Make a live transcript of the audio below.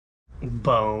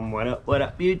Boom. What up,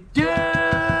 YouTube?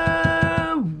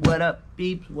 What up,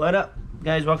 peeps? What up?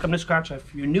 Guys, welcome to Scratch Life.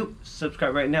 If you're new,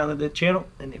 subscribe right now to the channel.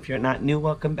 And if you're not new,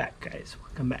 welcome back, guys.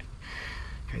 Welcome back.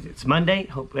 Guys, it's Monday.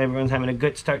 Hope everyone's having a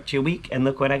good start to your week. And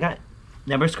look what I got.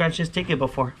 Never scratched this ticket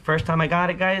before. First time I got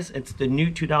it, guys. It's the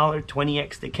new $2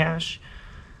 20x to cash.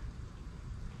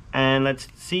 And let's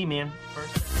see, man.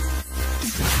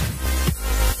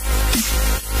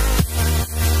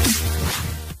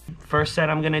 First set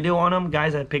I'm gonna do on them,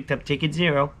 guys, I picked up ticket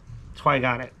 0. That's why I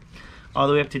got it. All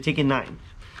the way up to ticket 9.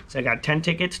 So I got 10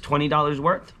 tickets, $20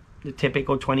 worth. The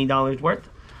typical $20 worth.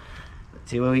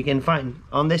 Let's see what we can find.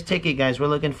 On this ticket, guys, we're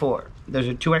looking for, there's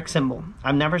a 2x symbol.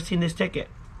 I've never seen this ticket.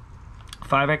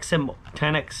 5x symbol,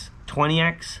 10x,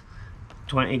 20x,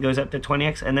 it goes up to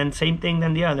 20x, and then same thing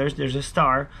than the others. There's a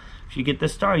star. If you get the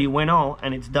star, you win all,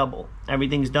 and it's double.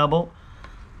 Everything's double.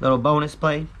 Little bonus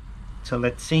play. So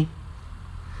let's see.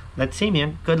 Let's see,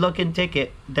 man. Good looking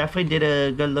ticket. Definitely did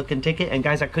a good looking ticket. And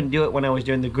guys, I couldn't do it when I was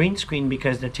doing the green screen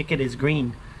because the ticket is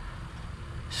green.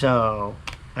 So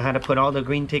I had to put all the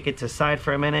green tickets aside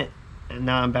for a minute. And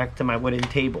now I'm back to my wooden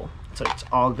table. So it's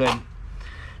all good.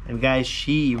 And guys,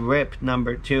 she ripped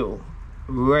number 2.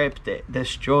 Ripped it.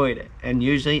 Destroyed it. And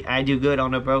usually I do good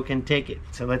on a broken ticket.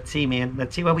 So let's see, man.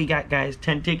 Let's see what we got, guys.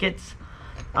 10 tickets.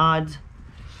 Odds.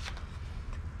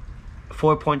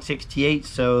 4.68,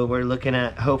 so we're looking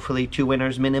at hopefully 2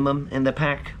 winners minimum in the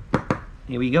pack.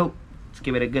 Here we go. Let's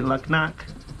give it a good luck knock.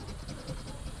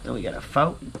 Then we got a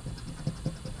 4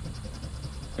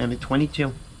 and a 22.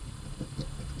 Here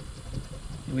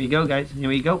we go, guys. Here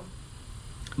we go.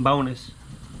 Bonus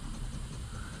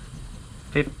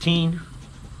 15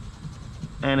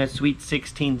 and a sweet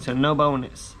 16. So no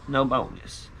bonus. No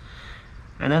bonus.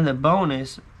 And then the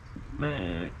bonus,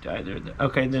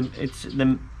 okay, then it's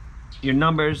the. Your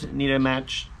numbers need to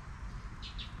match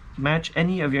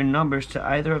any of your numbers to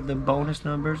either of the bonus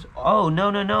numbers. Oh,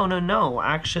 no.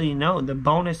 Actually, no. The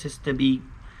bonus is to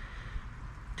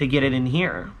get it in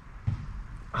here.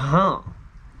 I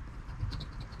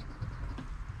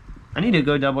need to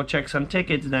go double check some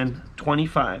tickets then.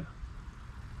 25.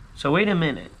 So wait a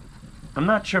minute. I'm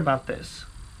not sure about this.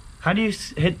 How do you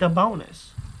hit the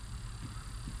bonus?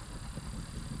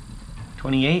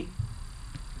 28.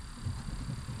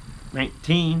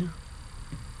 19.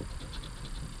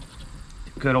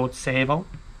 Good old Savo.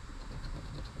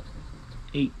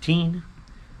 18.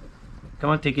 Come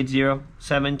on, ticket 0.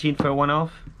 17 for a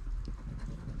 1-off.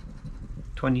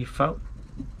 24.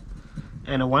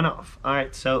 And a 1-off.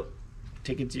 Alright, so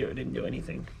ticket 0 didn't do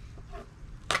anything.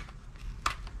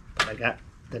 But I got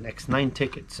the next 9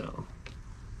 tickets, so.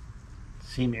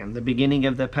 See, man, the beginning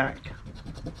of the pack.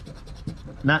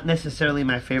 Not necessarily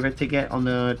my favorite ticket on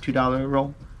the $2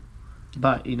 roll.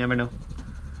 But you never know.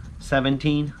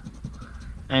 17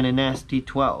 and a nasty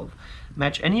 12.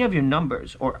 Match any of your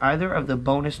numbers or either of the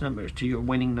bonus numbers to your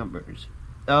winning numbers.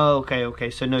 Oh, okay.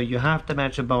 So no, you have to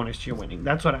match a bonus to your winning.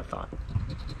 That's what I thought.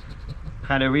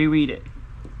 Had to reread it.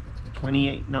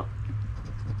 28, no.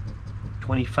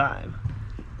 25.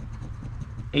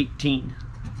 18.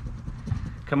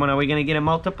 Come on, are we going to get a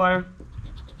multiplier?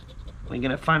 We're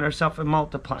going to find ourselves a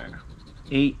multiplier.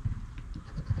 8.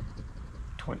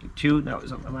 22, that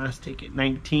was on the last ticket.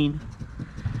 19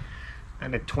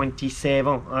 and a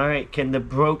 27. Alright, can the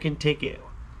broken ticket,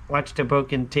 watch the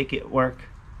broken ticket work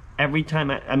every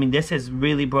time. I mean, this is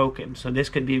really broken, so this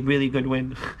could be a really good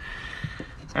win.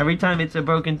 Every time it's a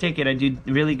broken ticket, I do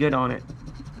really good on it.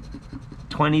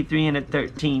 23 and a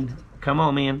 13. Come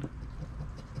on, man.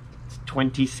 It's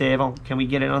 27. Can we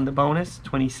get it on the bonus?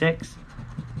 26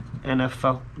 and a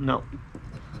 4. No.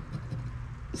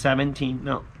 17.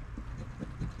 No.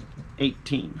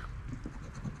 18.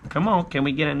 Come on, can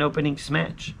we get an opening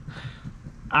smash?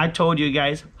 I told you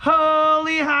guys,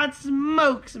 holy hot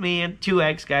smokes, man.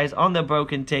 2x, guys, on the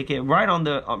broken ticket, right on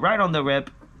the rip,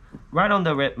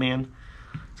 man.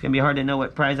 It's gonna be hard to know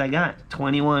what prize I got.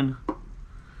 21.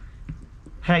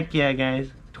 Heck yeah,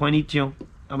 guys. 22.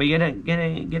 Are we gonna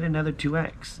get another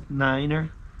 2x?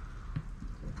 9er.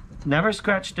 Never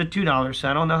scratched the $2, so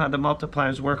I don't know how the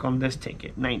multipliers work on this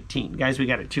ticket. 19. Guys, we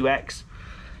got a 2x.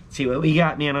 See what we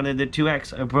got, man, under the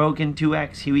 2x. A broken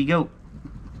 2x. Here we go.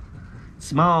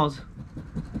 Smalls.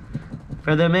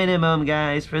 For the minimum,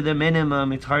 guys. For the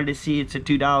minimum. It's hard to see. It's a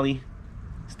 $2.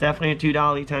 It's definitely a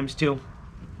 $2 times 2.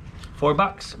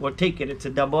 $4. We'll take it. It's a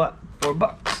double up.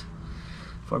 $4.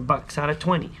 $4 out of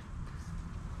 20.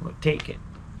 We'll take it.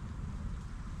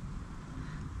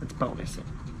 Let's bonus it.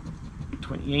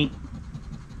 28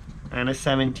 and a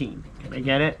 17. Can I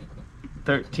get it?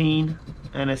 13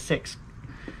 and a 6.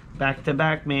 Back to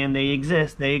back, man. They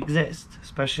exist,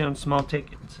 especially on small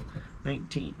tickets.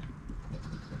 19.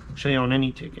 Show you on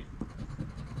any ticket.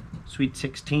 Sweet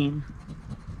 16.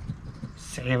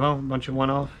 Save a bunch of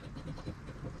one-off.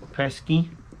 Pesky.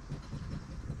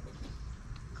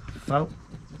 Faux.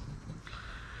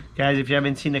 Guys, if you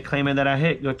haven't seen the claimer that I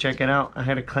hit, go check it out. I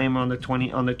had a claimer on the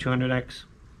 200X.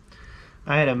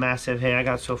 I had a massive hit. I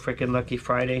got so freaking lucky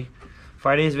Friday.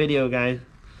 Friday's video, guys.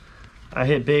 I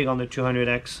hit big on the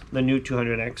 200X, the new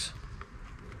 200X.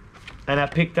 And I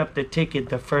picked up the ticket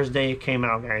the first day it came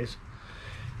out, guys.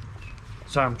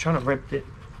 So I'm trying to rip it.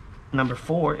 Number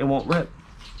 4, it won't rip.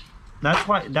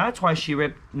 That's why she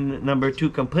ripped number 2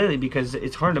 completely, because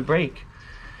it's hard to break.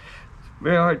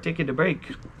 Very hard ticket to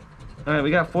break. Alright,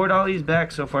 we got $4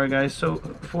 back so far, guys. So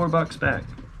 $4 back.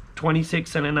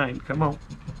 26 and a 9. Come on.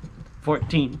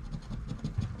 14.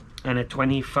 And a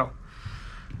 24.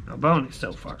 No bonus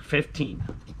so far. 15.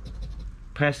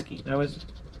 Pesky. That was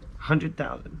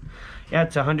 100,000. Yeah,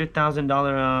 it's a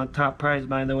 $100,000 top prize,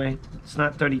 by the way. It's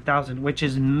not 30,000, which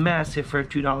is massive for a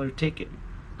 $2 ticket.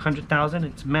 100,000,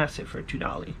 it's massive for a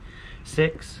 $2.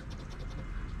 6.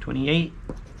 28.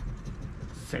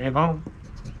 Save on.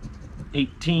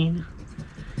 18.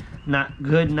 Not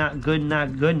good, not good,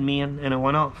 not good, man. And it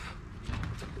went off.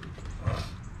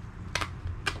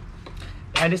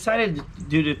 I decided to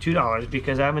do the $2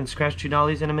 because I haven't scratched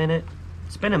 $2 in a minute.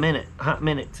 It's been a hot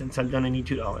minute since I've done any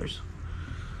 $2.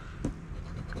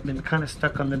 I've been kind of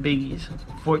stuck on the biggies.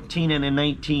 14 and a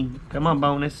 19. Come on,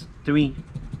 bonus. 3.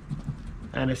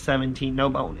 And a 17. No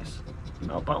bonus.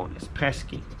 No bonus.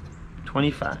 Pesky.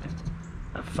 25.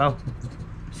 A 4.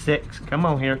 6. Come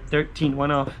on here. 13.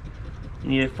 One off. You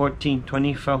need a 14.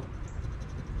 24.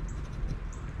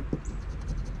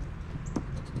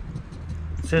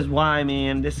 This is why,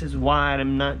 man. This is why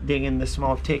I'm not digging the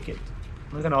small ticket.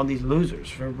 Look at all these losers,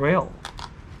 for real.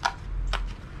 I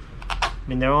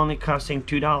mean, they're only costing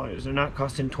 $2. They're not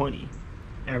costing 20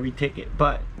 every ticket.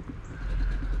 But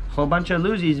a whole bunch of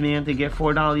losies, man, to get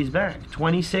 $4 back.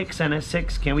 26 and a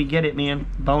 6. Can we get it, man?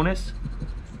 Bonus.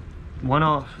 One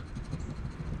off.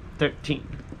 13.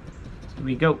 Here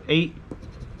we go. 8.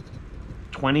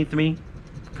 23.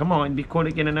 Come on, it'd be cool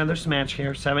to get another smash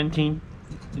here. 17.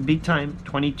 It'd be time.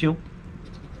 22.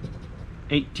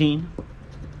 18.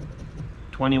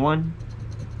 21.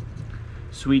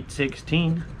 Sweet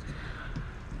 16.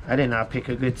 I did not pick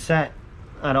a good set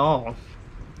at all.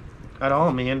 At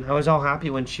all, man. I was all happy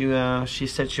when she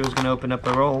said she was going to open up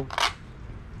a roll.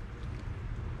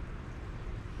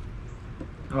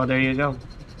 Oh, there you go.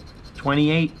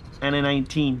 28 and a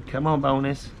 19. Come on,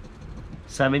 bonus.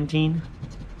 17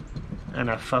 and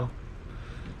a 4.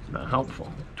 Not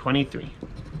helpful. 23.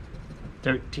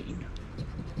 13.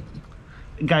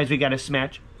 Guys, we got a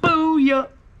smash. Booyah!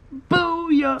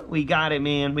 Booyah! We got it,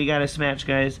 man. We got a smash,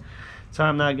 guys. So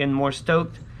I'm not getting more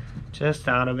stoked. Just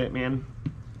out of it, man.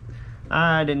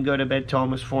 I didn't go to bed till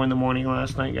almost 4 in the morning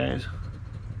last night, guys.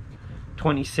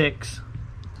 26.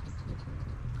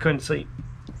 Couldn't sleep.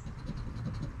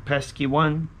 Pesky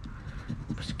 1.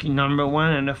 Pesky number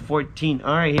 1 and a 14.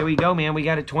 Alright, here we go, man. We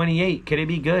got a 28. Could it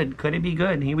be good? Could it be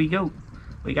good? Here we go.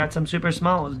 We got some super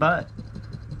smalls, but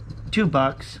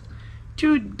 $2.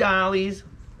 $2.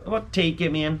 We'll take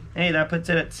it, man. Hey, that puts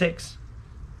it at 6.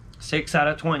 6 out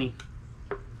of 20.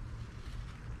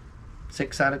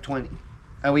 6 out of 20.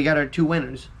 And we got our 2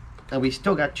 winners. And we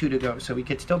still got 2 to go, so we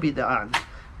could still beat the odds.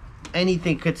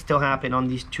 Anything could still happen on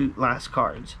these 2 last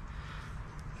cards.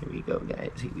 Here we go,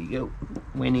 guys. Here we go.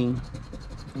 Winning.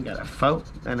 We got a 4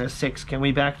 and a 6. Can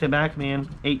we back to back, man?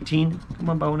 18. Come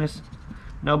on, bonus.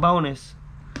 No bonus.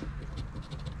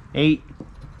 8.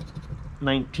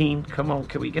 19. Come on,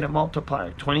 can we get a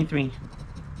multiplier? 23.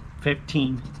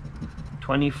 15.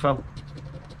 24.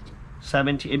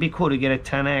 17. It'd be cool to get a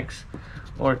 10x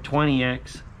or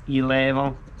 20x.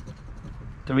 11.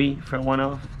 3 for 1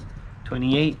 off.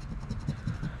 28.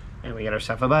 And we got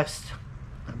ourselves a bust.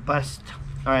 A bust.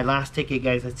 Alright, last ticket,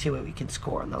 guys. Let's see what we can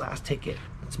score on the last ticket.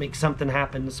 Let's make something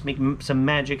happen. Let's make some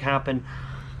magic happen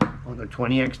on the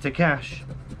 20x to cash.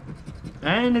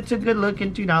 And it's a good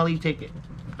looking $2 ticket.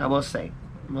 I will say.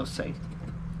 I will say.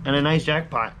 And a nice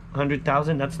jackpot.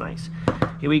 100,000. That's nice.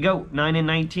 Here we go. 9 and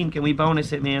 19. Can we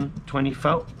bonus it, man?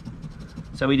 24.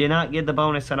 So we did not get the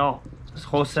bonus at all. This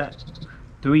whole set.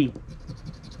 3.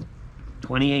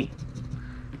 28.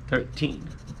 13.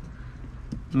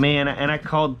 Man, and I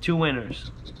called 2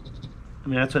 winners. I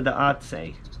mean, that's what the odds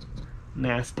say.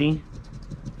 Nasty.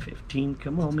 15.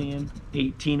 Come on, man.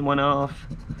 18. 1 off.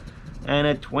 And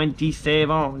a 20 save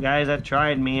on. Guys, I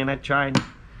tried, man. I tried.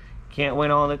 Can't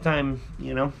win all the time,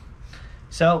 you know.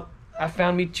 So, I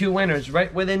found me 2 winners.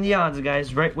 Right within the odds,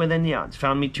 guys. Right within the odds.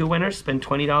 Found me 2 winners. Spent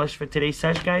 $20 for today's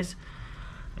sesh, guys.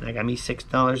 And I got me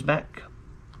 $6 back.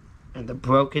 And the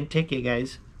broken ticket,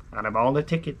 guys, out of all the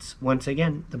tickets, once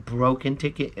again, the broken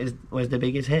ticket was the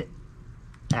biggest hit,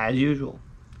 as usual.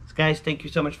 So guys, thank you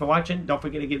so much for watching. Don't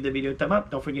forget to give the video a thumb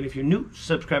up. Don't forget, if you're new,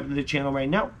 subscribe to the channel right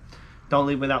now. Don't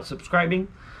leave without subscribing.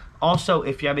 Also,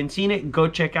 if you haven't seen it, go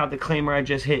check out the claimer I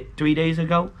just hit 3 days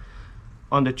ago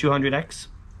on the 200X.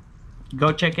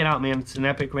 Go check it out, man. It's an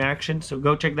epic reaction. So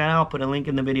go check that out. I'll put a link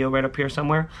in the video right up here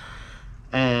somewhere.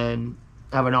 And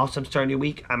have an awesome start of your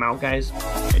week. I'm out, guys.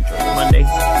 Enjoy your Monday.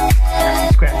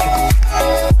 Happy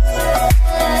scratching.